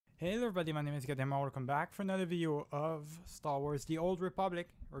Hey everybody, my name is Gadema. Welcome back for another video of Star Wars The Old Republic.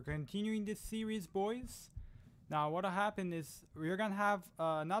 We're continuing this series, boys. Now what happened is we're gonna have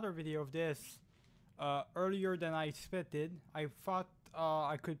another video of this earlier than I expected. I thought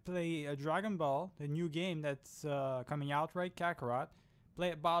I could play Dragon Ball, the new game that's coming out, right? Kakarot.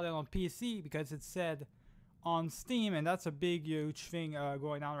 Bought it on PC because it said on Steam, and that's a big huge thing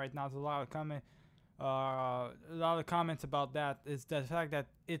going on right now. There's a lot of comments about that. Is the fact that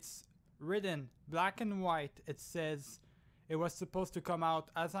it's written black and white. It says it was supposed to come out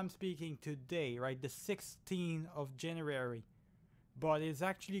as I'm speaking today, right, the 16th of January, but it's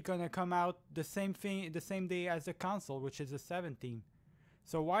actually gonna come out the same day as the console, which is the 17th.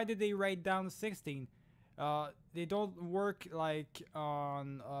 So why did they write down the 16th? They don't work like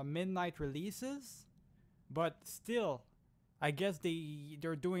on midnight releases, but still I guess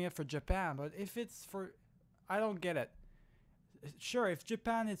they're doing it for Japan. But if it's for, I don't get it. Sure, if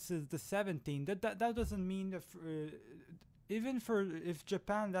Japan it's the 17th, that doesn't mean that even for if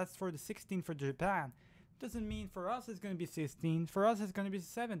Japan that's for the 16th for Japan, doesn't mean for us it's gonna be 16. For us it's gonna be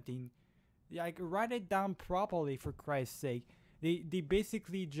 17. Like, write it down properly, for Christ's sake. They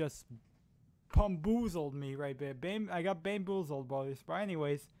basically just bamboozled me right there. I got bamboozled, boys. But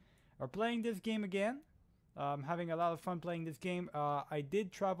anyways, we're playing this game again. Having a lot of fun playing this game. I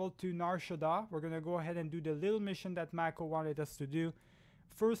did travel to Nar Shaddaa. We're gonna go ahead and do the little mission that Mako wanted us to do.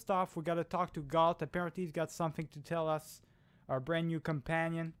 First off, we gotta talk to Galt. Apparently he's got something to tell us, our brand new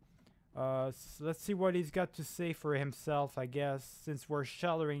companion. So let's see what he's got to say for himself, I guess, since we're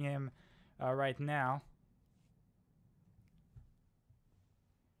sheltering him right now.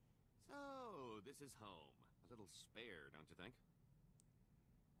 So, this is home. A little spare, don't you think?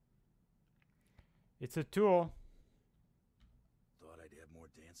 It's a tool. Thought I'd have more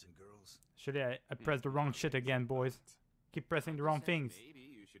dancing girls. Should I pressed the wrong shit again, boys. Keep pressing the wrong things. Maybe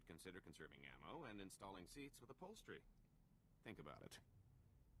you should consider conserving ammo and installing seats with upholstery. Think about it.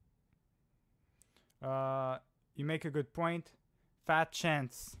 You make a good point. Fat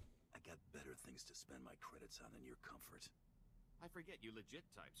chance. I got better things to spend my credits on than your comfort. I forget you legit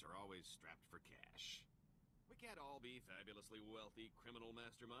types are always strapped for cash. We can't all be fabulously wealthy criminal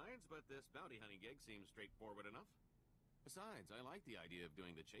masterminds, but this bounty hunting gig seems straightforward enough. Besides, I like the idea of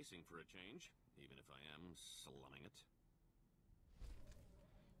doing the chasing for a change, even if I am slumming it.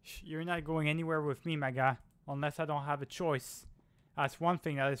 You're not going anywhere with me, my guy, unless I don't have a choice. That's one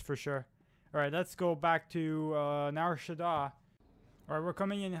thing that is for sure. Alright, let's go back to Nar Shaddaa. Alright, we're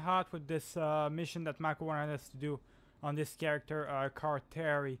coming in hot with this mission that Mako wanted us to do on this character,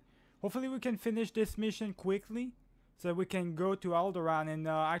 Carteri. Hopefully we can finish this mission quickly, so we can go to Alderaan and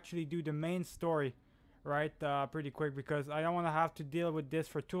actually do the main story, right, pretty quick, because I don't want to have to deal with this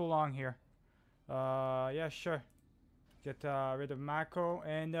for too long here. Yeah, sure. Get rid of Mako,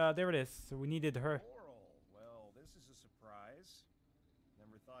 and there it is. So we needed her. Coral. Well, this is a surprise.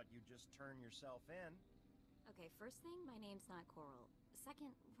 Never thought you'd just turn yourself in. Okay, first thing, my name's not Coral.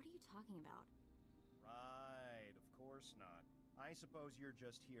 Second, what are you talking about? Right, of course not. I suppose you're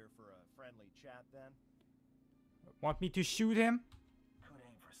just here for a friendly chat then? Want me to shoot him? Could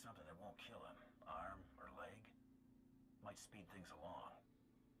aim for something that won't kill him. Arm or leg. Might speed things along.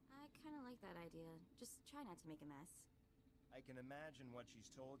 I kind of like that idea. Just try not to make a mess. I can imagine what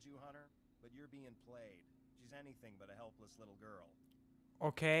she's told you, Hunter, but you're being played. She's anything but a helpless little girl.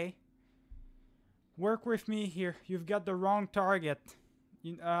 Okay. Work with me here. You've got the wrong target.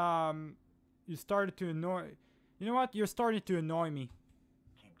 You started to annoy... You know what? You're starting to annoy me.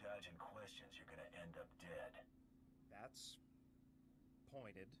 Keep dodging questions, you're gonna end up dead. That's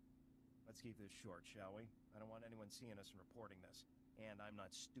pointed. Let's keep this short, shall we? I don't want anyone seeing us and reporting this. And I'm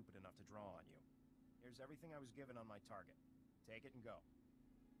not stupid enough to draw on you. Here's everything I was given on my target. Take it and go.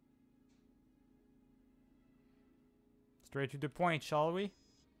 Straight to the point, shall we?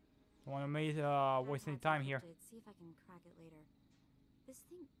 Don't want to waste any time here. See if I can crack it later. This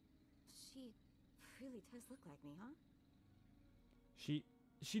thing, she really does look like me, huh?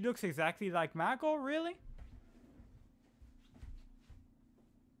 She looks exactly like Mako, really?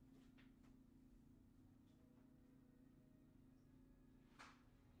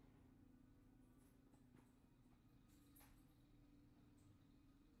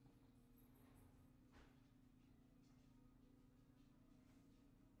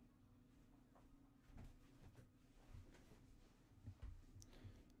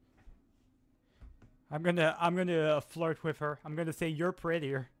 I'm gonna flirt with her. I'm gonna say you're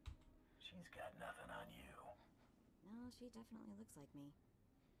prettier. She's got nothing on you. No, she definitely looks like me.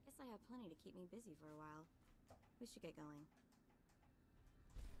 Guess I have plenty to keep me busy for a while. We should get going.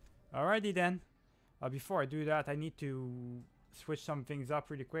 Alrighty then. Before I do that, I need to switch some things up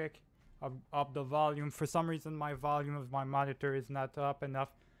really quick. Up the volume. For some reason, my volume of my monitor is not up enough.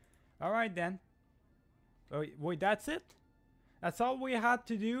 All right then. Oh, wait, that's it? That's all we had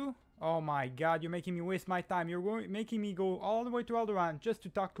to do? Oh my god, you're making me waste my time. You're making me go all the way to Alderaan just to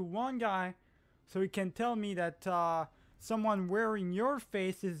talk to one guy so he can tell me that someone wearing your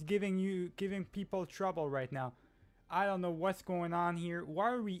face is giving people trouble right now. I don't know what's going on here.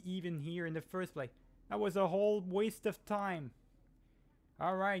 Why are we even here in the first place? That was a whole waste of time.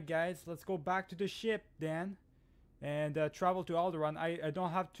 Alright guys, let's go back to the ship then. And travel to Alderaan. I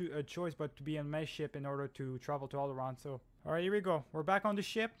don't have a choice but to be on my ship in order to travel to Alderaan. So, alright, here we go. We're back on the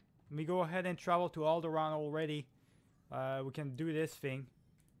ship. We go ahead and travel to Alderaan already. We can do this thing.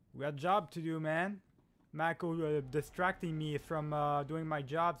 We got a job to do, man. Mako distracting me from doing my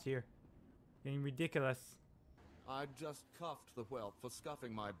jobs here. Getting ridiculous. I just cuffed the whelp for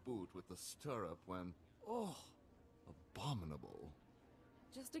scuffing my boot with the stirrup when... Oh, abominable.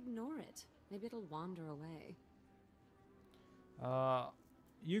 Just ignore it. Maybe it'll wander away.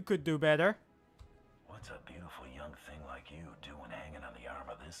 You could do better. What's a beautiful young thing like you doing hanging on the arm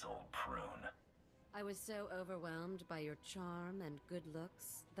of this old prune? I was so overwhelmed by your charm and good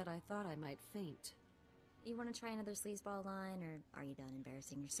looks that I thought I might faint. You want to try another sleazeball line, or are you done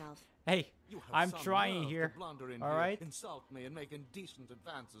embarrassing yourself? Hey, You have I'm some trying nerve here. To blunder in All here, right? insult me, and make indecent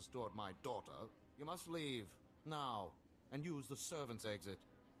advances toward my daughter. You must leave now and use the servants' exit.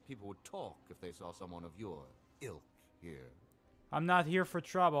 People would talk if they saw someone of your ilk here. I'm not here for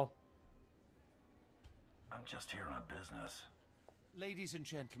trouble. I'm just here on business. Ladies and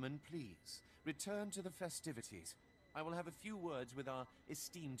gentlemen, please, return to the festivities. I will have a few words with our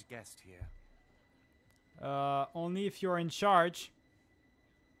esteemed guest here. Only if you're in charge.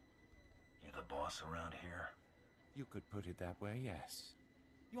 You the boss around here? You could put it that way, yes.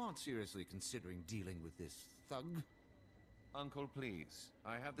 You aren't seriously considering dealing with this thug? Uncle, please.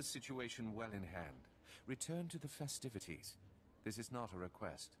 I have the situation well in hand. Return to the festivities. This is not a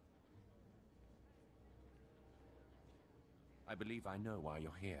request. I believe I know why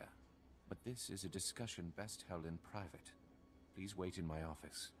you're here, but this is a discussion best held in private. Please wait in my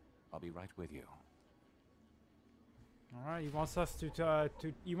office. I'll be right with you. All right, he wants us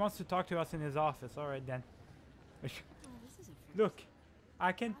he wants to talk to us in his office. All right then. Oh, this is a first. Look,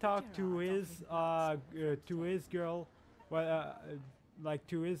 I can talk to his girl, well, like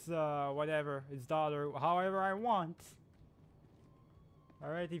to his whatever, his daughter, however I want. All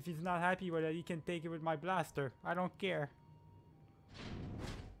right, if he's not happy with it, he can take it with my blaster. I don't care.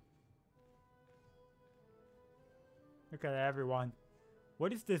 Look at everyone.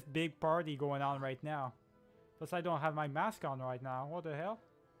 What is this big party going on right now? Plus, I don't have my mask on right now. What the hell?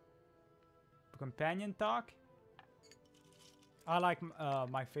 Companion talk? I like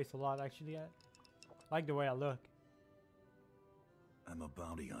my face a lot, actually. I like the way I look. I'm a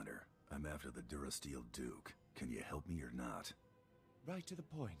bounty hunter. I'm after the Durasteel Duke. Can you help me or not? Right to the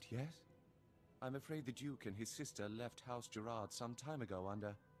point, yes? I'm afraid the Duke and his sister left House Gerard some time ago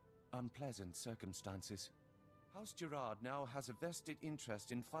under unpleasant circumstances. House Gerard now has a vested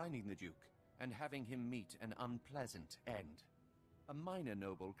interest in finding the Duke and having him meet an unpleasant end. A minor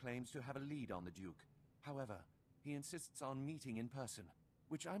noble claims to have a lead on the Duke. However, he insists on meeting in person,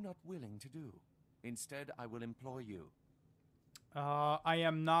 which I'm not willing to do. Instead, I will employ you. I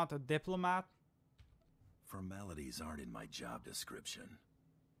am not a diplomat. Formalities aren't in my job description.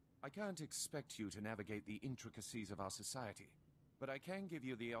 I can't expect you to navigate the intricacies of our society, but I can give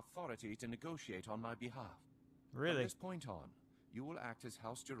you the authority to negotiate on my behalf. From Really? this point on, you will act as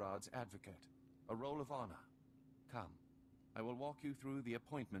House Gerard's advocate, a role of honor. Come, I will walk you through the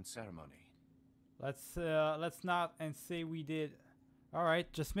appointment ceremony. Let's not and say we did. All right,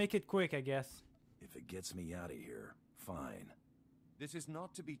 just make it quick, I guess. If it gets me out of here, fine. This is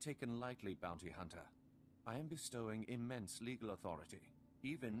not to be taken lightly, Bounty Hunter. I am bestowing immense legal authority,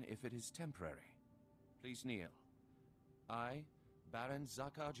 even if it is temporary. Please kneel. I, Baron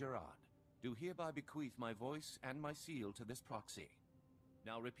Zakar Gerard, do hereby bequeath my voice and my seal to this proxy.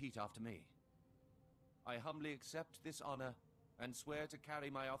 Now repeat after me. I humbly accept this honor and swear to carry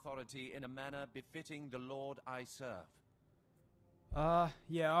my authority in a manner befitting the Lord I serve.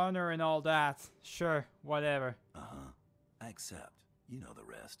 Yeah, honor and all that. Sure, whatever. Uh-huh. I accept. You know the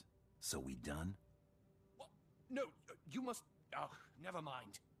rest. So we done? What? No, you must... Oh, never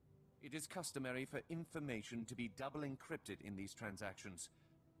mind. It is customary for information to be double encrypted in these transactions.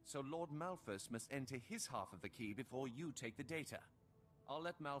 So Lord Malthus must enter his half of the key before you take the data. I'll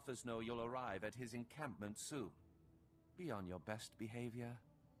let Malthus know you'll arrive at his encampment soon. Be on your best behavior.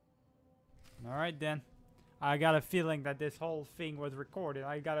 Alright then. I got a feeling that this whole thing was recorded.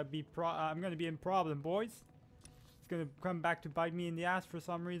 I'm gonna be in problem, boys. It's gonna come back to bite me in the ass for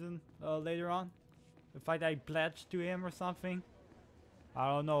some reason later on. The fight I pledged to him or something. I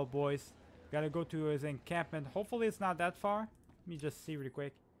don't know, boys. Gotta go to his encampment. Hopefully it's not that far. Let me just see really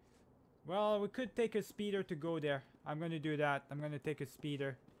quick. Well, we could take a speeder to go there. I'm gonna do that. I'm gonna take a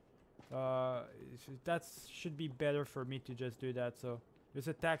speeder. That should be better for me to just do that. So there's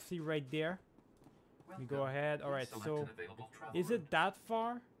a taxi right there. Let me go ahead. Alright, so is it that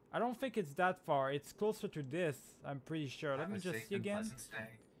far? I don't think it's that far. It's closer to this, I'm pretty sure. Let me just see again.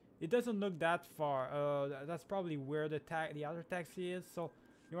 It doesn't look that far. That's probably where the other taxi is. So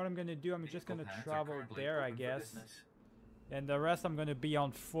you know what I'm gonna do? I'm just gonna travel there, I guess. And the rest I'm gonna be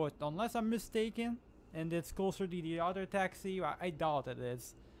on foot, unless I'm mistaken. And it's closer to the other taxi. I doubt it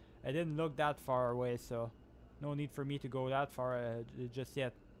is. I didn't look that far away, so no need for me to go that far just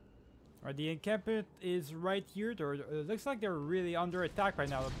yet. Alright, the encampment is right here. It looks like they're really under attack right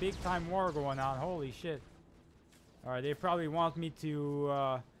now. A big time war going on. Holy shit. Alright, they probably want me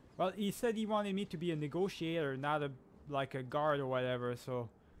to... well, he said he wanted me to be a negotiator, not like a guard or whatever. So,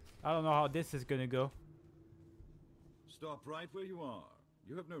 I don't know how this is gonna go. Stop right where you are.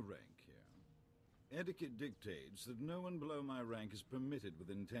 You have no rank here. Etiquette dictates that no one below my rank is permitted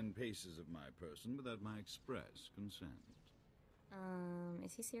within 10 paces of my person without my express consent.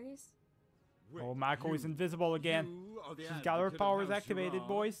 Is he serious? Wait, Oh, Mako is invisible again. She's got her powers activated,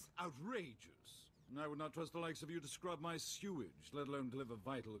 boys. Outrageous. And I would not trust the likes of you to scrub my sewage, let alone deliver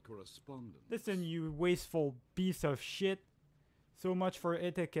vital correspondence. Listen, you wasteful piece of shit. So much for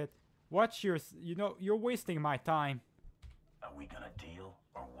etiquette. Watch your... You know, you're wasting my time. Are we gonna deal,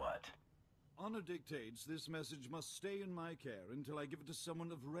 or what? Honor dictates this message must stay in my care until I give it to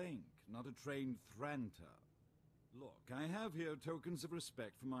someone of rank, not a trained Thranta. Look, I have here tokens of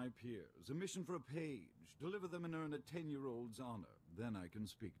respect for my peers, a mission for a page. Deliver them and earn a 10-year-old's honor. Then I can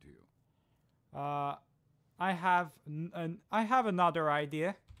speak to you. I have another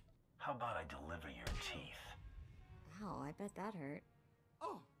idea. How about I deliver your teeth? Wow, I bet that hurt.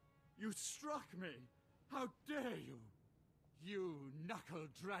 Oh, you struck me! How dare you! You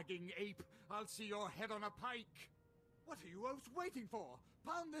knuckle-dragging ape! I'll see your head on a pike! What are you oafs waiting for?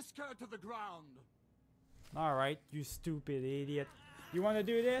 Pound this cur to the ground! Alright, you stupid idiot. You wanna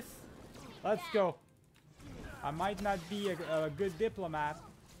do this? Let's go. I might not be a good diplomat,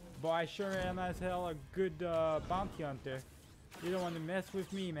 but I sure am as hell a good bounty hunter. You don't want to mess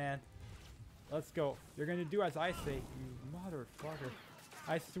with me, man. Let's go. You're gonna do as I say, you motherfucker.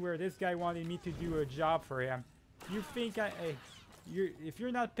 I swear, this guy wanted me to do a job for him. You think if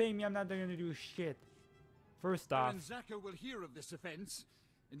you're not paying me, I'm not gonna do shit. First off, Zaka will hear of this offense.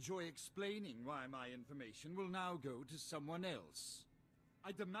 Enjoy explaining why my information will now go to someone else.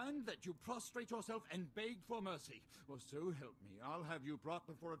 I demand that you prostrate yourself and beg for mercy, or so help me, I'll have you brought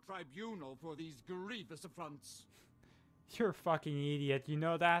before a tribunal for these grievous affronts. you're a fucking idiot, you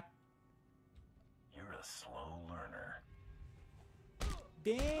know that? You're a slow learner.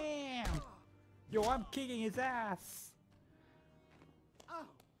 Damn! Yo, I'm kicking his ass! Ow!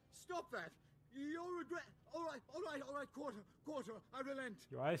 Stop that! You'll regret... Alright, quarter, I relent.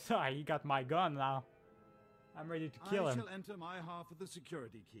 Yo, I saw he got my gun now. I'm ready to kill him. I shall enter my half of the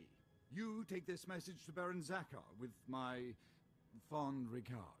security key. You take this message to Baron Zakar with my fond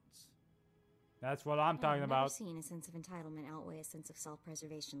regards. That's what I'm talking I've about. never seen a sense of entitlement outweigh a sense of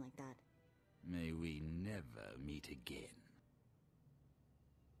self-preservation like that. May we never meet again.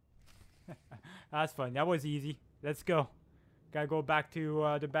 That's fun. That was easy. Let's go. Gotta go back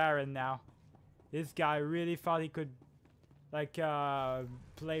to the Baron now. This guy really thought he could, like,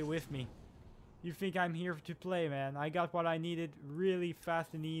 play with me. You think I'm here to play, man. I got what I needed really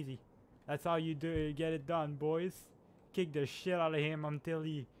fast and easy. That's how you get it done, boys. Kick the shit out of him until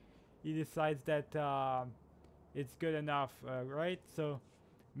he decides that it's good enough, right? So,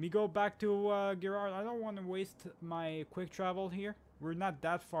 let me go back to Gerard. I don't want to waste my quick travel here. We're not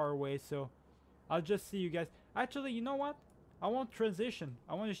that far away, so I'll just see you guys. Actually, you know what? I won't transition.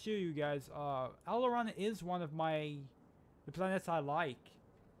 I want to show you guys. Alderaan is one of the planets I like.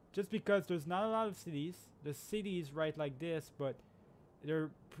 Just because there's not a lot of cities. The cities right like this, but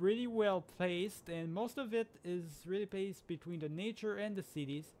they're pretty well placed, and most of it is really placed between the nature and the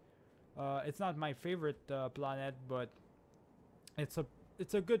cities. It's not my favorite planet, but it's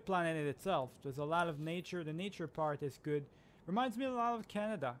a good planet in itself. There's a lot of nature. The nature part is good. Reminds me a lot of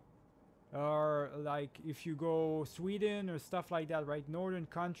Canada. Or like if you go Sweden or stuff like that, right? Northern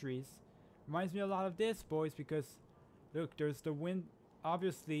countries. Reminds me a lot of this, boys, because look, there's the wind.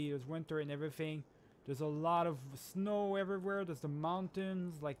 Obviously, there's winter and everything. There's a lot of snow everywhere. There's the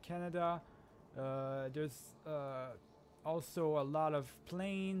mountains like Canada. There's also a lot of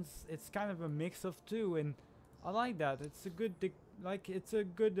plains. It's kind of a mix of two, and I like that. It's a good, like, it's a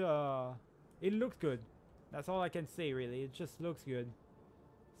good, it looks good. That's all I can say, really. It just looks good.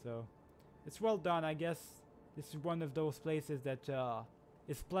 So, it's well done, I guess. This is one of those places that,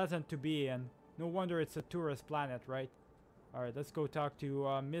 is pleasant to be in. No wonder it's a tourist planet, right? Alright, let's go talk to,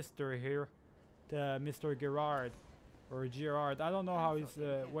 Mr. here. Mr. Gerard. Or Gerard. I don't know how his,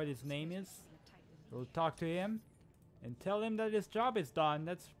 what his name is. We'll talk to him. And tell him that his job is done.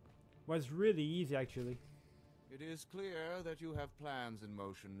 Was really easy, actually. It is clear that you have plans in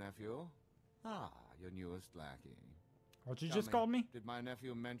motion, nephew. Ah, your newest lackey. What you Tell just called me? Did my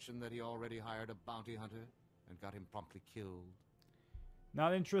nephew mention that he already hired a bounty hunter and got him promptly killed?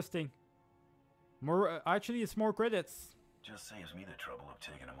 Not interesting. More, actually, it's more credits. Just saves me the trouble of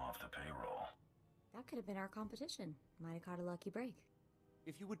taking him off the payroll. That could have been our competition. Might have caught a lucky break.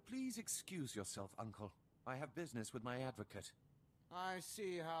 If you would please excuse yourself, Uncle. I have business with my advocate. I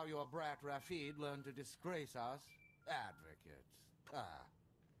see how your brat Rafid learned to disgrace us. Advocate. Ah.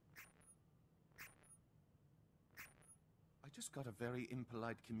 I just got a very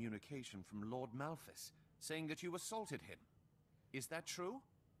impolite communication from Lord Malphus, saying that you assaulted him. Is that true?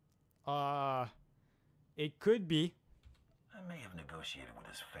 It could be. I may have negotiated with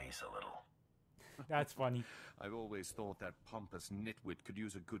his face a little. That's funny. I've always thought that pompous nitwit could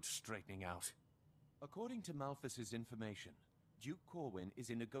use a good straightening out. According to Malphus's information, Duke Corwin is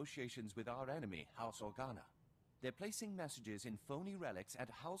in negotiations with our enemy, House Organa. They're placing messages in phony relics at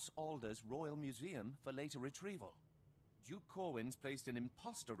House Alder's Royal Museum for later retrieval. Duke Corwin's placed an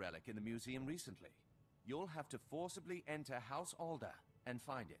imposter relic in the museum recently. You'll have to forcibly enter House Alder and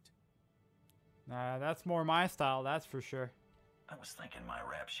find it. That's more my style, that's for sure. I was thinking my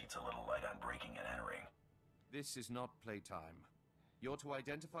rap sheet's a little light on breaking and entering. This is not playtime. You're to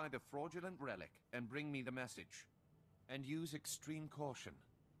identify the fraudulent relic and bring me the message. And use extreme caution.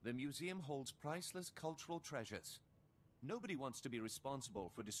 The museum holds priceless cultural treasures. Nobody wants to be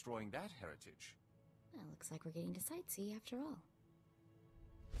responsible for destroying that heritage. Well, looks like we're getting to sightsee after all.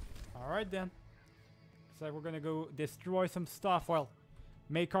 Alright then. Looks like we're gonna go destroy some stuff. Well,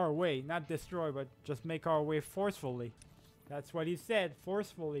 make our way. Not destroy, but just make our way forcefully. That's what he said.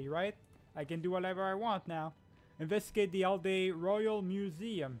 Forcefully, right? I can do whatever I want now. Investigate the all-day Royal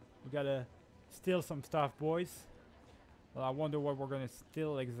Museum. We gotta steal some stuff, boys. Well, I wonder what we're gonna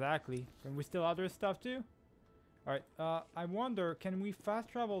steal exactly. Can we steal other stuff too? Alright, I wonder, can we fast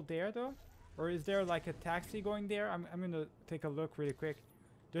travel there though? Or is there like a taxi going there? I'm gonna take a look really quick.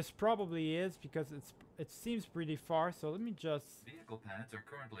 There's probably is because it seems pretty far, so let me just... Vehicle paths are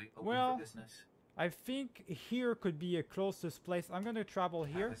currently open for business. I think here could be a closest place. I'm gonna travel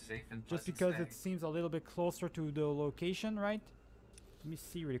here just because it seems a little bit closer to the location, right? Let me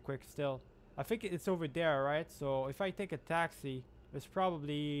see really quick still. I think it's over there, right? So if I take a taxi, there's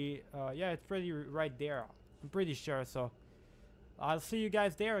probably... yeah, it's pretty right there. I'm pretty sure, so... I'll see you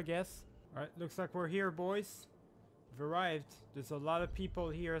guys there, I guess. Alright, looks like we're here, boys. We've arrived. There's a lot of people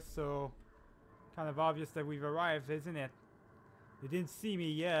here, so... kind of obvious that we've arrived, isn't it? They didn't see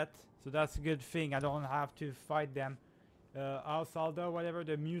me yet, so that's a good thing. I don't have to fight them. House Alda, whatever,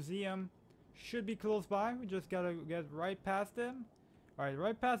 the museum should be close by. We just gotta get right past them. Alright,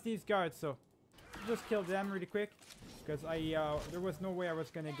 right past these guards, so... just kill them really quick. Because there was no way I was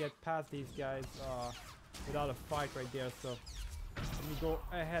gonna get past these guys without a fight right there, so... let me go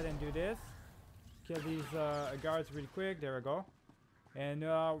ahead and do this. Kill these guards really quick. There we go. And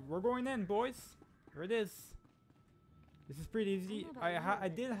we're going in, boys. Here it is. This is pretty easy. I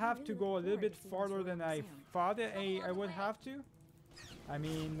did have to go a little bit farther than I thought I would have to. I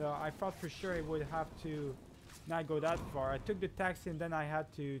mean, I thought for sure I would have to not go that far. I took the taxi and then I had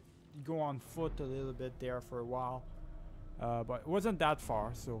to go on foot a little bit there for a while. But it wasn't that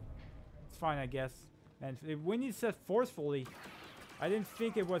far, so it's fine, I guess. And when he said forcefully, I didn't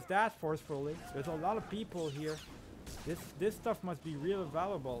think it was that forcefully. There's a lot of people here. This stuff must be real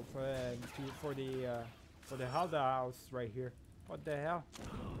valuable for the Halda house right here. What the hell?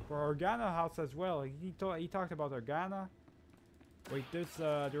 For Organa house as well. He talked about Organa. Wait, there's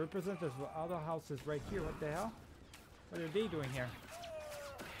the representatives of other houses right here. What the hell? What are they doing here?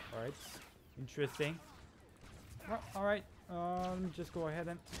 Alright. Interesting. Well, alright. Let me just go ahead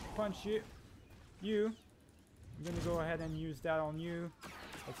and punch you. I'm gonna go ahead and use that on you.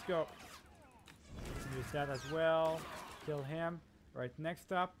 Let's go. Use that as well. Kill him. Right,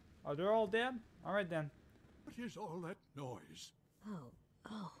 next up. Oh, they're all dead? Alright then. What is all that noise? Oh,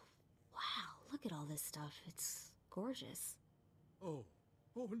 wow. Look at all this stuff. It's gorgeous. Oh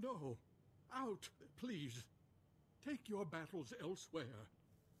no. Out, please. Take your battles elsewhere.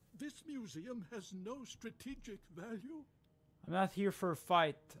 This museum has no strategic value. I'm not here for a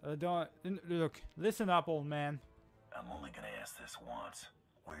fight. Don't look. Listen up, old man. I'm only gonna ask this once.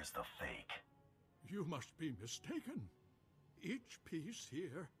 Where's the fake? You must be mistaken. Each piece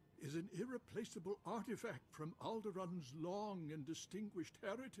here is an irreplaceable artifact from Alderaan's long and distinguished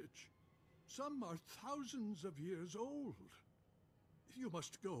heritage. Some are thousands of years old. You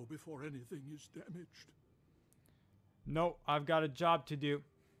must go before anything is damaged. No, I've got a job to do.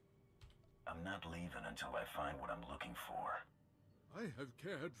 I'm not leaving until I find what I'm looking for. I have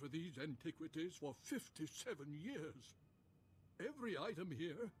cared for these antiquities for 57 years. Every item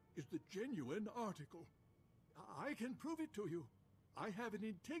here is the genuine article. I can prove it to you. I have an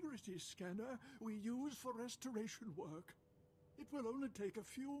integrity scanner we use for restoration work. It will only take a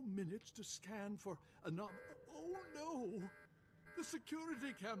few minutes to scan for Oh no! The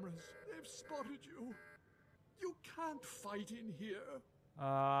security cameras, they've spotted you. You can't fight in here.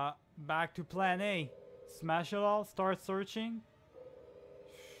 Back to plan A. Smash it all, start searching.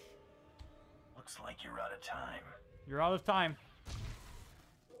 Looks like you're out of time. You're out of time.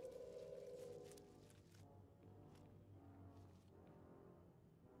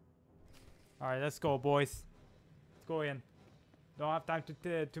 Alright, let's go, boys. Let's go in. Don't have time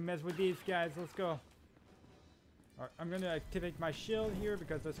to mess with these guys. Let's go. Alright, I'm gonna activate my shield here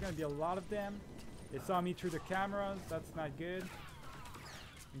because there's gonna be a lot of them. They saw me through the cameras. That's not good.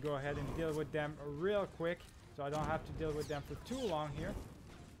 Go ahead and deal with them real quick so I don't have to deal with them for too long here.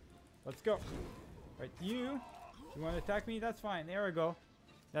 Let's go. Alright, you want to attack me? That's fine. There we go.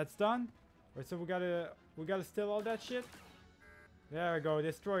 That's done. Alright, so we gotta steal all that shit. There we go.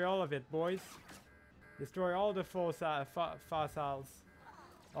 Destroy all of it, boys. Destroy all the fossils.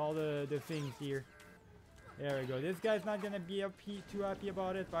 All the things here. There we go. This guy's not gonna be too happy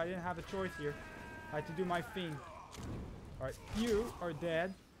about it, but I didn't have a choice here. I had to do my thing. Alright, you are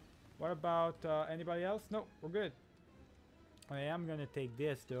dead. What about anybody else? No, we're good. I am gonna take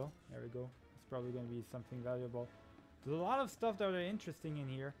this though. There we go. It's probably gonna be something valuable. There's a lot of stuff that are interesting in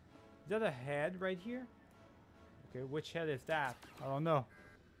here. Is that a head right here? Okay, which head is that? I don't know.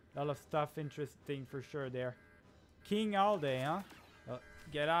 A lot of stuff interesting for sure there. King Alderaan, huh? Well,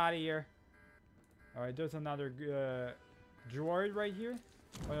 get out of here. Alright, there's another droid right here.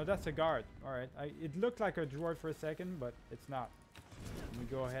 Oh no, that's a guard. Alright, it looked like a droid for a second, but it's not. Let me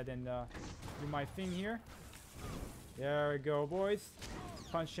go ahead and do my thing here. There we go, boys.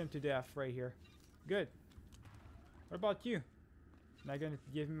 Punch him to death right here. Good. What about you? Not gonna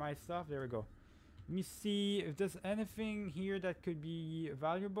give me my stuff? There we go. Let me see if there's anything here that could be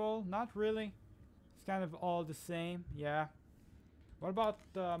valuable. Not really. It's kind of all the same. Yeah. What about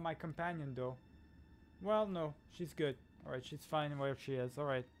my companion though? Well, no. She's good. Alright, she's fine where she is.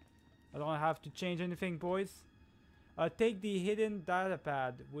 Alright. I don't have to change anything, boys. Take the hidden data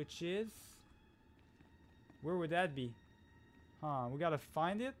pad, which is... Where would that be? Huh, we gotta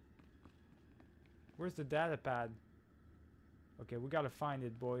find it? Where's the data pad? Okay, we gotta find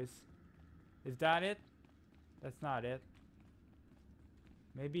it, boys. Is that it? That's not it.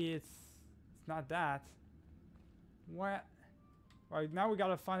 Maybe it's not that. What? Right, now we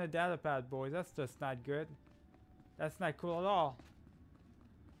gotta find a data pad, boys. That's just not good. That's not cool at all.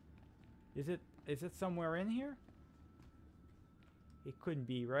 Is it somewhere in here? It couldn't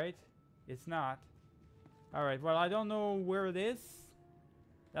be, right? It's not. Alright, well, I don't know where it is.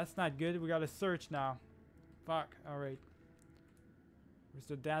 That's not good. We gotta search now. Fuck, alright. Where's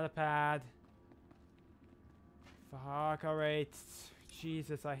the data pad? Fuck, alright.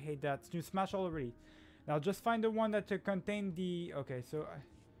 Jesus, I hate that. You smash already. Now just find the one that contained the... Okay, so...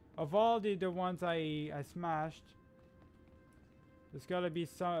 of all the ones I smashed... There's gotta be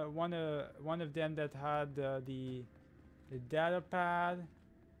one of them that had the data pad.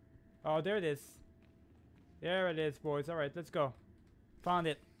 Oh, there it is. There it is, boys. Alright, let's go. Found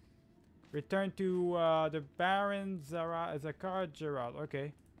it. Return to the Baron Zakar Gerald.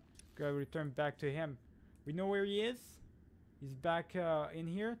 Okay. Gotta return back to him. We know where he is. He's back in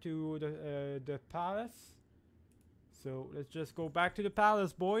here to the palace. So let's just go back to the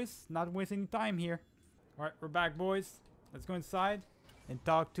palace, boys. Not wasting time here. Alright, we're back, boys. Let's go inside and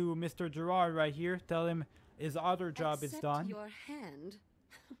talk to Mr. Gerard right here. Tell him his other job is done. Your hand.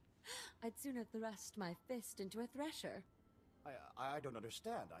 I'd sooner thrust my fist into a thresher. I don't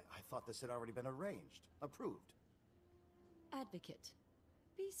understand. I thought this had already been arranged. Approved. Advocate,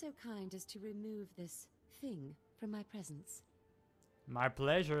 be so kind as to remove this thing from my presence. My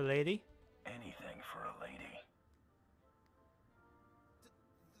pleasure, lady. Anything for a lady.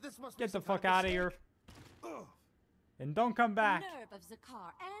 This must Get the fuck out of here. And don't come back. The nerve of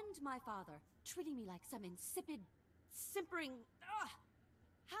Zakar and my father treating me like some insipid, simpering...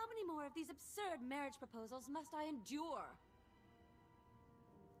 How many more of these absurd marriage proposals must I endure?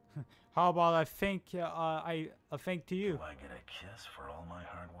 How about I think a thank to you? Do I get a kiss for all my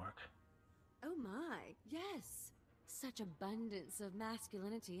hard work? Oh my, yes. Such abundance of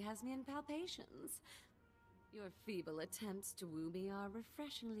masculinity has me in palpitations. Your feeble attempts to woo me are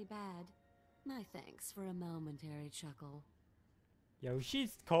refreshingly bad. My thanks for a momentary chuckle. Yo,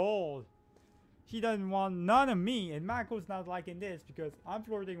 she's cold. She doesn't want none of me, and Mako's not liking this because I'm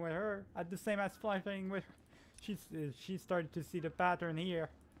flirting with her at the same as flirting with her. She's starting to see the pattern here.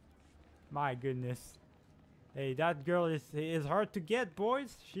 My goodness. Hey, that girl is hard to get,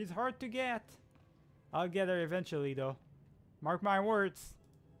 boys. She's hard to get. I'll get her eventually, though. Mark my words.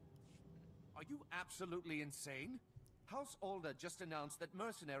 Are you absolutely insane? House Alder just announced that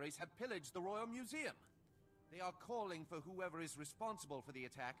mercenaries have pillaged the Royal Museum. They are calling for whoever is responsible for the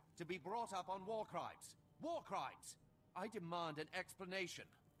attack to be brought up on war crimes. War crimes! I demand an explanation.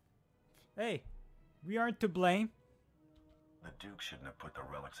 Hey, we aren't to blame. The Duke shouldn't have put the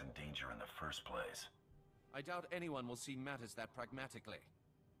relics in danger in the first place. I doubt anyone will see matters that pragmatically.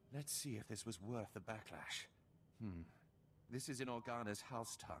 Let's see if this was worth the backlash. This is in Organa's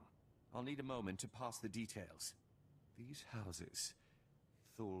house tongue. I'll need a moment to pass the details. These houses.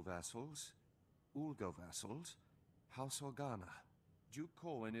 Thule vassals, Ulgo vassals, House Organa. Duke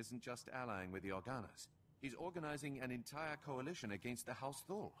Corwin isn't just allying with the Organas. He's organizing an entire coalition against the House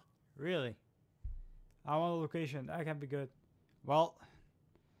Thule. Really? I want a location. That can be good. Well,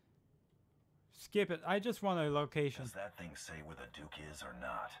 skip it. I just want a location. Does that thing say where the Duke is or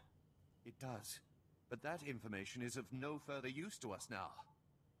not? It does. But that information is of no further use to us now.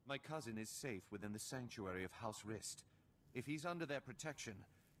 My cousin is safe within the sanctuary of House Rist. If he's under their protection,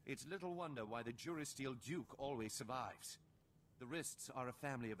 it's little wonder why the Durasteel Duke always survives. The Rists are a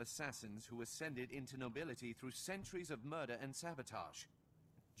family of assassins who ascended into nobility through centuries of murder and sabotage.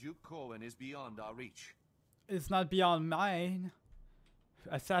 Duke Corwin is beyond our reach. It's not beyond mine.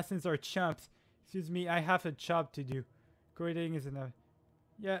 Assassins are chumps. Excuse me, I have a job to do. Quitting is enough.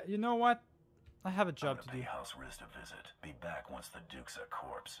 Yeah, you know what? I have a job to do. Pay House Rist a visit. Be back once the Duke's a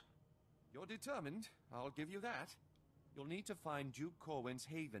corpse. You're determined. I'll give you that. You'll need to find Duke Corwin's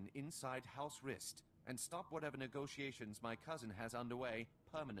haven inside House Rist and stop whatever negotiations my cousin has underway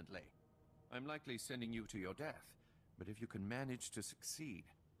permanently. I'm likely sending you to your death, but if you can manage to succeed,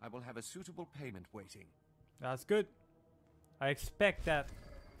 I will have a suitable payment waiting. That's good. I expect that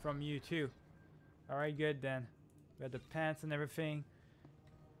from you too. Alright, good then. We got the pants and everything.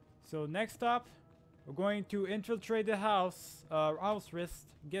 So next up, we're going to infiltrate the house, House Rist,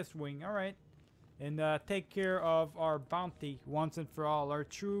 guest wing, alright. And take care of our bounty once and for all.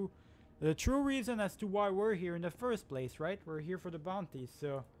 The true reason as to why we're here in the first place, right? We're here for the bounty,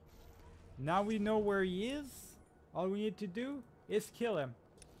 so now we know where he is. All we need to do is kill him.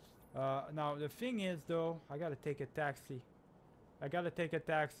 Now the thing is though, I gotta take a taxi. Because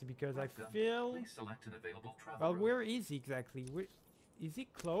I feel... Please select an available travel well, route. where is he exactly? Is he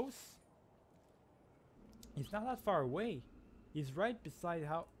close? He's not that far away. He's right beside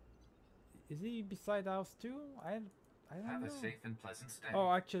how... Is he beside house 2? I don't know. Have a safe and pleasant stay. Oh,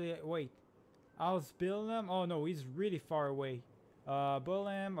 actually, wait. House Bilham? Oh no, he's really far away.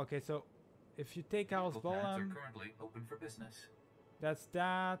 Bilham. Okay, so if you take house Vehicle paths Bilham, are currently open for business. that's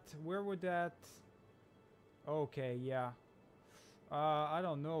that. Where would that... Okay, yeah. I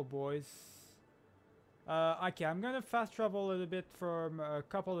don't know, boys. Okay, I'm gonna fast travel a little bit from a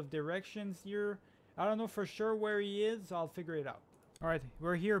couple of directions here. I don't know for sure where he is. I'll figure it out. Alright,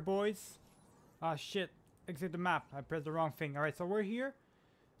 we're here, boys. Ah, shit. Exit the map. I pressed the wrong thing. Alright, so we're here.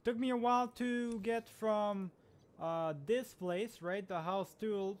 Took me a while to get from this place, right? The house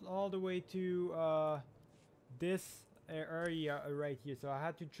tool all the way to this area right here. So I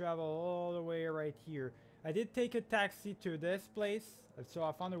had to travel all the way right here. I did take a taxi to this place. So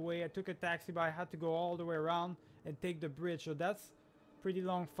I found a way. I took a taxi, but I had to go all the way around and take the bridge. So that's pretty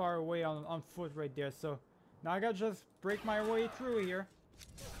long, far away on foot right there. So now I gotta just break my way through here.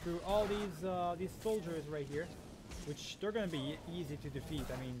 Through all these soldiers right here. Which they're gonna be easy to defeat.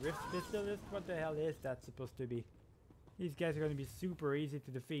 I mean, Rift Specialist, what the hell is that supposed to be? These guys are gonna be super easy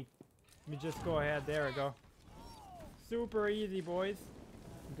to defeat. Let me just go ahead. There we go. Super easy, boys.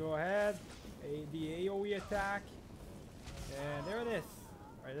 Go ahead. The AoE attack. And there it is.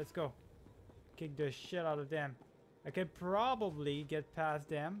 Alright, let's go. Kick the shit out of them. I can probably get past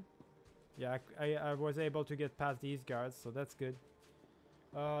them. Yeah, I was able to get past these guards, so that's good.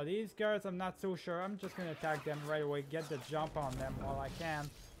 These guards, I'm not so sure. I'm just gonna attack them right away. Get the jump on them while I can.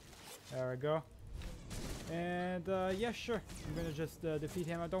 There we go. And yeah, sure. I'm gonna just defeat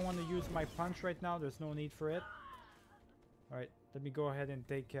him. I don't want to use my punch right now. There's no need for it. Alright, let me go ahead and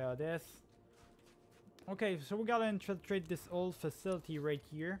take this. Okay, so we gotta infiltrate this old facility right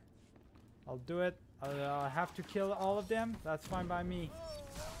here. I'll do it. I'll have to kill all of them. That's fine by me.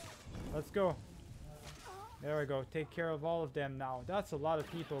 Let's go. There we go. Take care of all of them now. That's a lot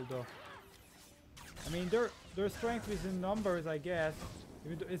of people though. I mean, their strength is in numbers, I guess.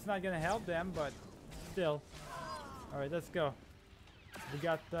 Even though it's not gonna help them, but still. Alright, let's go. We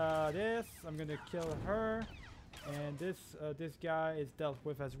got this. I'm gonna kill her. And this guy is dealt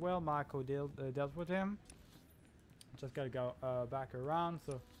with as well. Mako dealt with him. Just gotta go back around.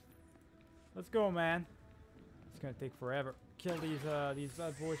 So let's go, man. It's gonna take forever. Kill these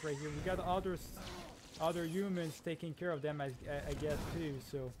bad boys right here. We got other humans taking care of them, I guess too.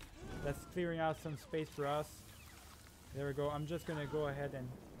 So that's clearing out some space for us. There we go. I'm just gonna go ahead and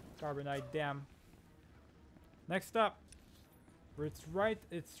carbonite them. Next up.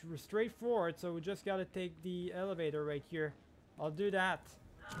 It's straightforward, so we just gotta take the elevator right here. I'll do that.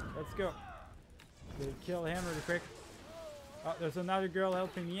 Let's go. Okay, kill him really quick. Oh, there's another girl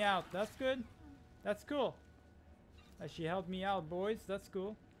helping me out. That's good. That's cool. She helped me out, boys. That's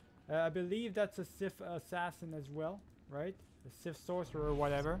cool. I believe that's a Sith assassin as well, right? A Sith sorcerer or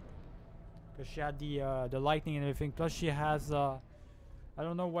whatever. Because she had the lightning and everything. Plus she has I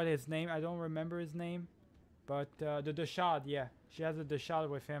don't know what his name. I don't remember his name. But the Dashad, yeah, she has a Dashad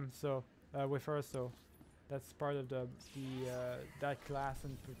with him, so with her, so that's part of that class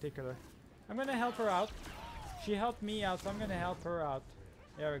in particular. I'm gonna help her out. She helped me out, so I'm gonna help her out.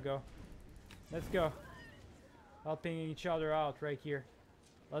 There we go. Let's go. Helping each other out right here.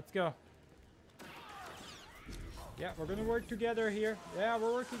 Let's go. Yeah, we're gonna work together here. Yeah,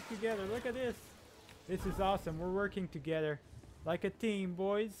 we're working together. Look at this. This is awesome. We're working together like a team,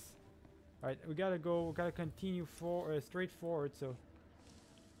 boys. Alright, we gotta go, we gotta continue straight forward, so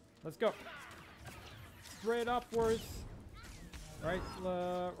let's go. Straight upwards. Right,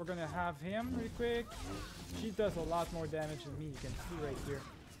 we're gonna have him really quick. She does a lot more damage than me, you can see right here.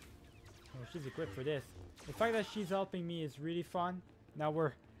 Oh, she's equipped for this. The fact that she's helping me is really fun. Now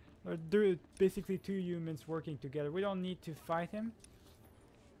we're basically two humans working together. We don't need to fight him.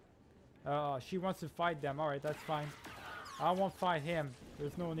 She wants to fight them, alright, that's fine. I won't fight him,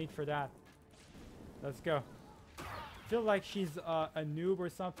 there's no need for that. Let's go. I feel like she's a noob or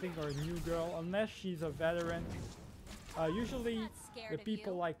something, or a new girl, unless she's a veteran. Usually the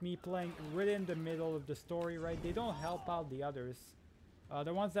people like me playing right in the middle of the story, right, they don't help out the others.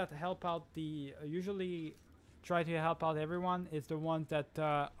 The ones that help out usually try to help out everyone is the ones that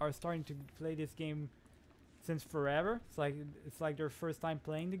are starting to play this game since forever. It's like their first time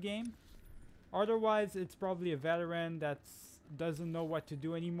playing the game. Otherwise, it's probably a veteran that doesn't know what to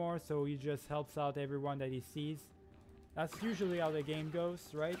do anymore, so he just helps out everyone that he sees. That's usually how the game goes,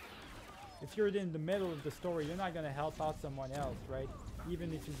 right? If you're in the middle of the story, you're not gonna help out someone else, right?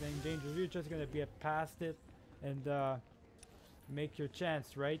 Even if he's in danger, you're just gonna be past it and make your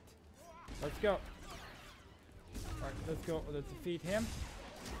chance, right? Let's go. Alright, let's go. Let's defeat him.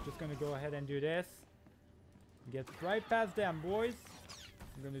 Just gonna go ahead and do this. Get right past them, boys.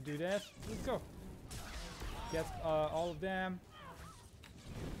 I'm gonna do this. Let's go. Get all of them.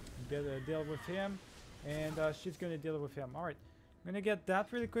 Deal with him. And she's gonna deal with him. Alright. I'm gonna get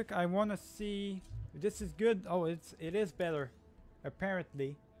that really quick. I wanna see if this is good. Oh, it is better.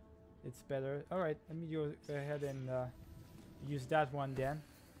 Apparently. It's better. Alright, let me go ahead and use that one then.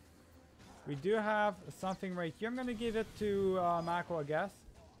 We do have something right here. I'm gonna give it to Mako, I guess.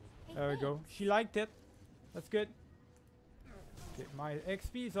 There we go. She liked it. That's good. Okay, my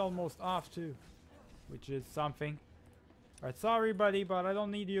XP is almost off too, which is something. Alright, sorry buddy, but I don't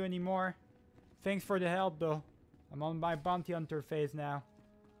need you anymore. Thanks for the help though. I'm on my bounty hunter phase now.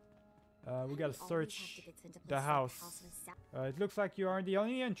 We gotta search the house. It looks like you are the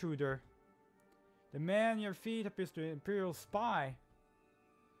only intruder. The man on your feet appears to be an Imperial spy.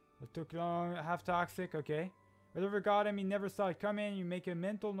 It took long, half toxic, okay. Whatever got him, he never saw it coming. You make a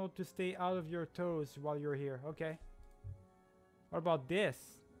mental note to stay out of your toes while you're here, okay. What about this?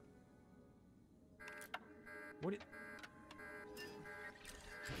 What?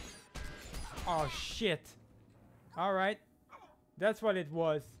 Oh shit. Alright. That's what it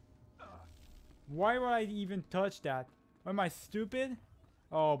was. Why would I even touch that? Am I stupid?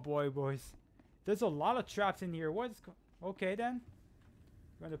 Oh boy, boys. There's a lot of traps in here. What's okay then?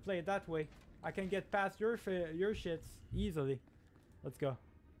 I'm gonna play it that way. I can get past your shits easily. Let's go.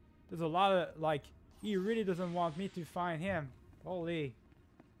 There's a lot of, like, he really doesn't want me to find him. Holy.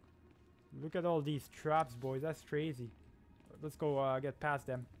 Look at all these traps, boys. That's crazy. Let's go get past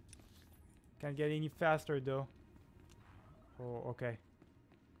them. Can't get any faster though. Oh, okay.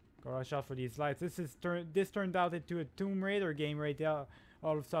 Go rush out for these lights. This turned out into a Tomb Raider game right there.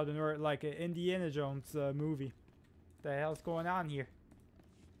 All of a sudden, we're like an Indiana Jones movie. The hell's going on here?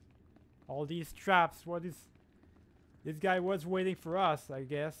 All these traps. What is... This guy was waiting for us, I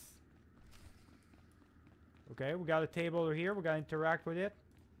guess. Okay, we got a table over here. We gotta interact with it.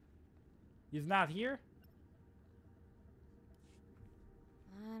 He's not here?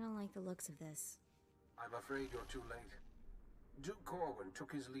 I don't like the looks of this. I'm afraid you're too late. Duke Corwin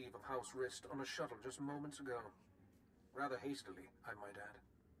took his leave of House Rist on a shuttle just moments ago. Rather hastily, I might add.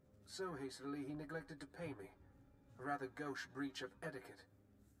 So hastily he neglected to pay me. A rather gauche breach of etiquette.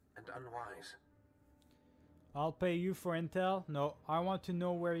 And unwise. I'll pay you for intel? No, I want to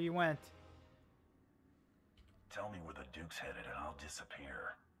know where he went. Tell me where the Duke's headed and I'll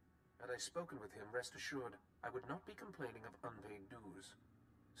disappear. Had I spoken with him, rest assured, I would not be complaining of unpaid dues.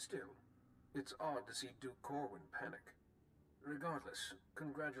 Still, it's odd to see Duke Corwin panic. Regardless,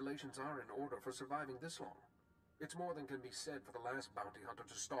 congratulations are in order for surviving this long. It's more than can be said for the last bounty hunter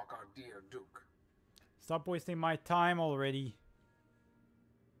to stalk our dear Duke. Stop wasting my time already.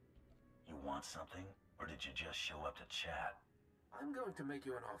 You want something? Or did you just show up to chat? I'm going to make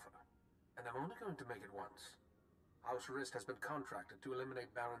you an offer, and I'm only going to make it once. House Rist has been contracted to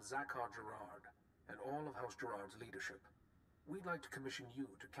eliminate Baron Zakhar Gerard and all of House Gerard's leadership. We'd like to commission you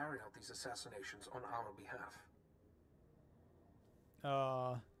to carry out these assassinations on our behalf.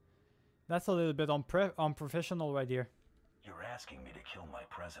 That's a little bit unprofessional right here. You're asking me to kill my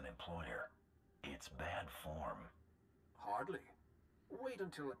present employer. It's bad form. Hardly. Wait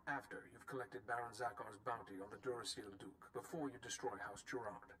until after you've collected Baron Zakhar's bounty on the Durasteel Duke before you destroy House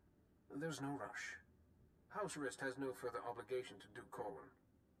Gerard. There's no rush. House Rist has no further obligation to Duke Corwin.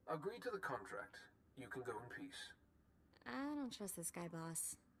 Agree to the contract. You can go in peace. I don't trust this guy,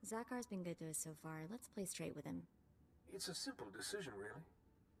 boss. Zakhar's been good to us so far. Let's play straight with him. It's a simple decision, really.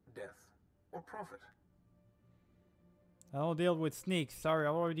 Death or profit. I don't deal with sneaks. Sorry, I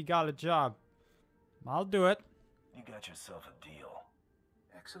already got a job. I'll do it. You got yourself a deal.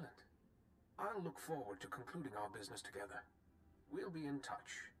 Excellent. I'll look forward to concluding our business together. We'll be in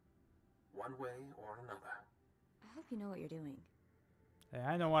touch. One way or another. I hope you know what you're doing. Hey,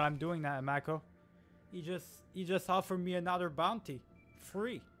 I know what I'm doing now, Mako. He just offered me another bounty.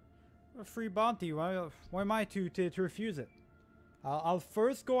 Free. A free bounty. Why am I to refuse it? I'll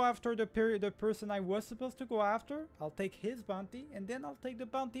first go after the person I was supposed to go after. I'll take his bounty, and then I'll take the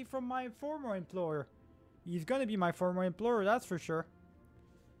bounty from my former employer. He's gonna be my former employer, that's for sure.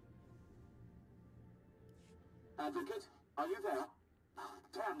 Advocate, are you there?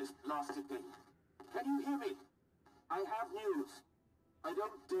 Damn this blasted thing. Can you hear me? I have news. I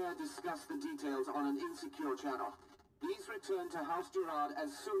don't dare discuss the details on an insecure channel. Please return to House Gerard as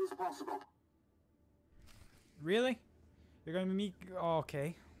soon as possible. Really? You're gonna meet... Oh,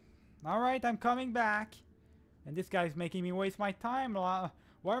 okay. Alright, I'm coming back. And this guy's making me waste my time. Why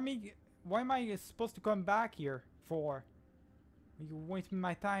am I supposed to come back here for? You wasting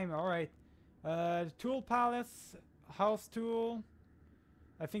my time. Alright. Tool Palace. House Tool.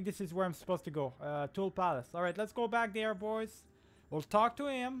 I think this is where I'm supposed to go. Tool Palace. Alright, let's go back there, boys. We'll talk to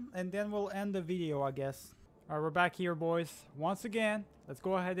him, and then we'll end the video, I guess. Alright, we're back here, boys. Once again, let's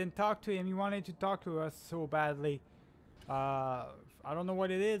go ahead and talk to him. He wanted to talk to us so badly. I don't know what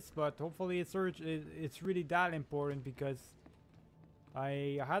it is, but hopefully it's really that important, because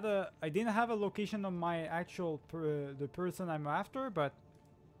I didn't have a location on my actual the person I'm after, but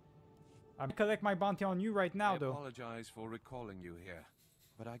I'm gonna collect my bounty on you right now, though. I apologize for recalling you here,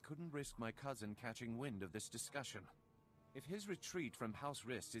 but I couldn't risk my cousin catching wind of this discussion. If his retreat from House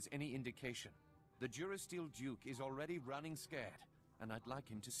Rist is any indication, the Durasteel Duke is already running scared, and I'd like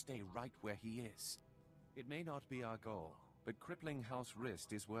him to stay right where he is. It may not be our goal, but crippling House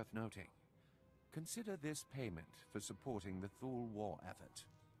Rist is worth noting. Consider this payment for supporting the Thule war effort.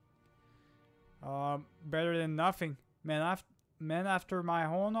 Better than nothing. Man after my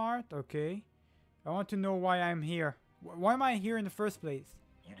own heart? Okay. I want to know why I'm here. Why am I here in the first place?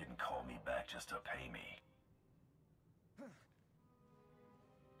 You didn't call me back just to pay me.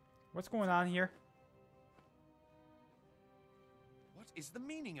 What's going on here? What is the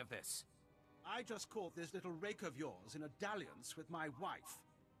meaning of this? I just caught this little rake of yours in a dalliance with my wife.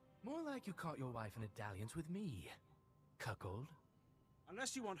 More like you caught your wife in a dalliance with me, cuckold.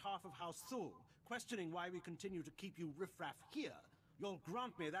 Unless you want half of House Thule, questioning why we continue to keep you riffraff here, you'll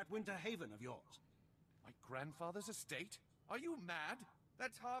grant me that winter haven of yours. My grandfather's estate? Are you mad?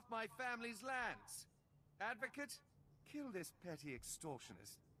 That's half my family's lands. Advocate, kill this petty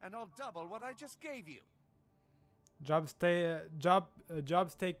extortionist, and I'll double what I just gave you. Jobs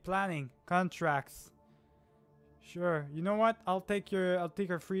take planning contracts. Sure. You know what? I'll take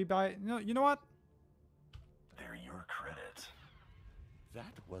your free buy. No, you know what? They're your credits.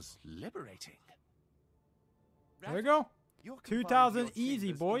 That was liberating. There we go. You're 2,000 confined to your easy,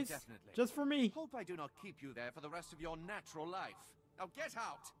 chambers boys. indefinitely. Just for me. Hope I do not keep you there for the rest of your natural life. Now get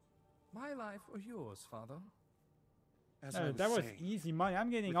out! My life or yours, father? As I That was saying, easy money. I'm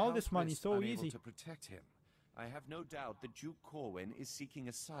getting with all House this money Rist so unable easy. to protect him, I have no doubt that Duke Corwin is seeking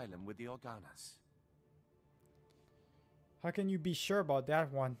asylum with the Organas. How can you be sure about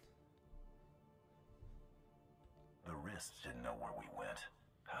that one? The Rists didn't know where we went.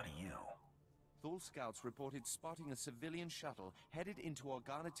 How do you? Thule scouts reported spotting a civilian shuttle headed into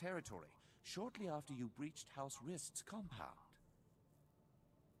Organa territory shortly after you breached House Rist's compound.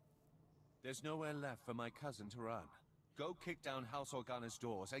 There's nowhere left for my cousin to run. Go kick down House Organa's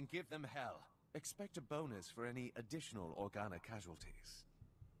doors and give them hell. Expect a bonus for any additional Organa casualties.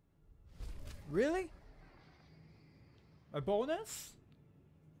 Really? A bonus?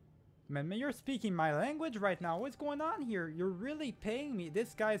 Man, you're speaking my language right now. What's going on here? You're really paying me.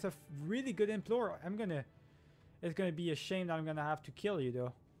 This guy's a really good employer. It's gonna be a shame that I'm gonna have to kill you,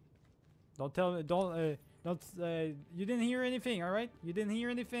 though. Don't tell me. You didn't hear anything, all right? You didn't hear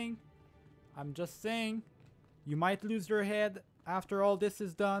anything. I'm just saying. You might lose your head after all this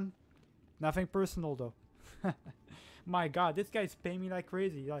is done. Nothing personal, though. My God, this guy's paying me like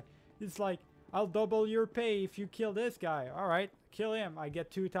crazy. Like, it's like, I'll double your pay if you kill this guy. All right, kill him. I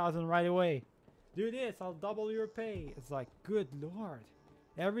get 2,000 right away. Do this, I'll double your pay. It's like, good Lord.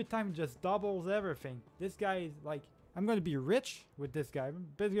 Every time it just doubles everything. This guy is like, I'm gonna be rich with this guy.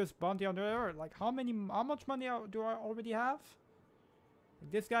 Biggest bounty on the earth. Like, how much money do I already have?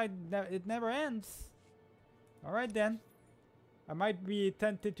 This guy, it never ends. All right then. I might be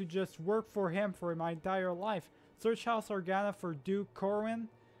tempted to just work for him for my entire life. Search House Organa for Duke Corwin.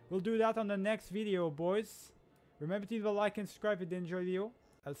 We'll do that on the next video, boys. Remember to leave a like and subscribe if you did enjoy the video.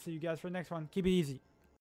 I'll see you guys for the next one. Keep it easy.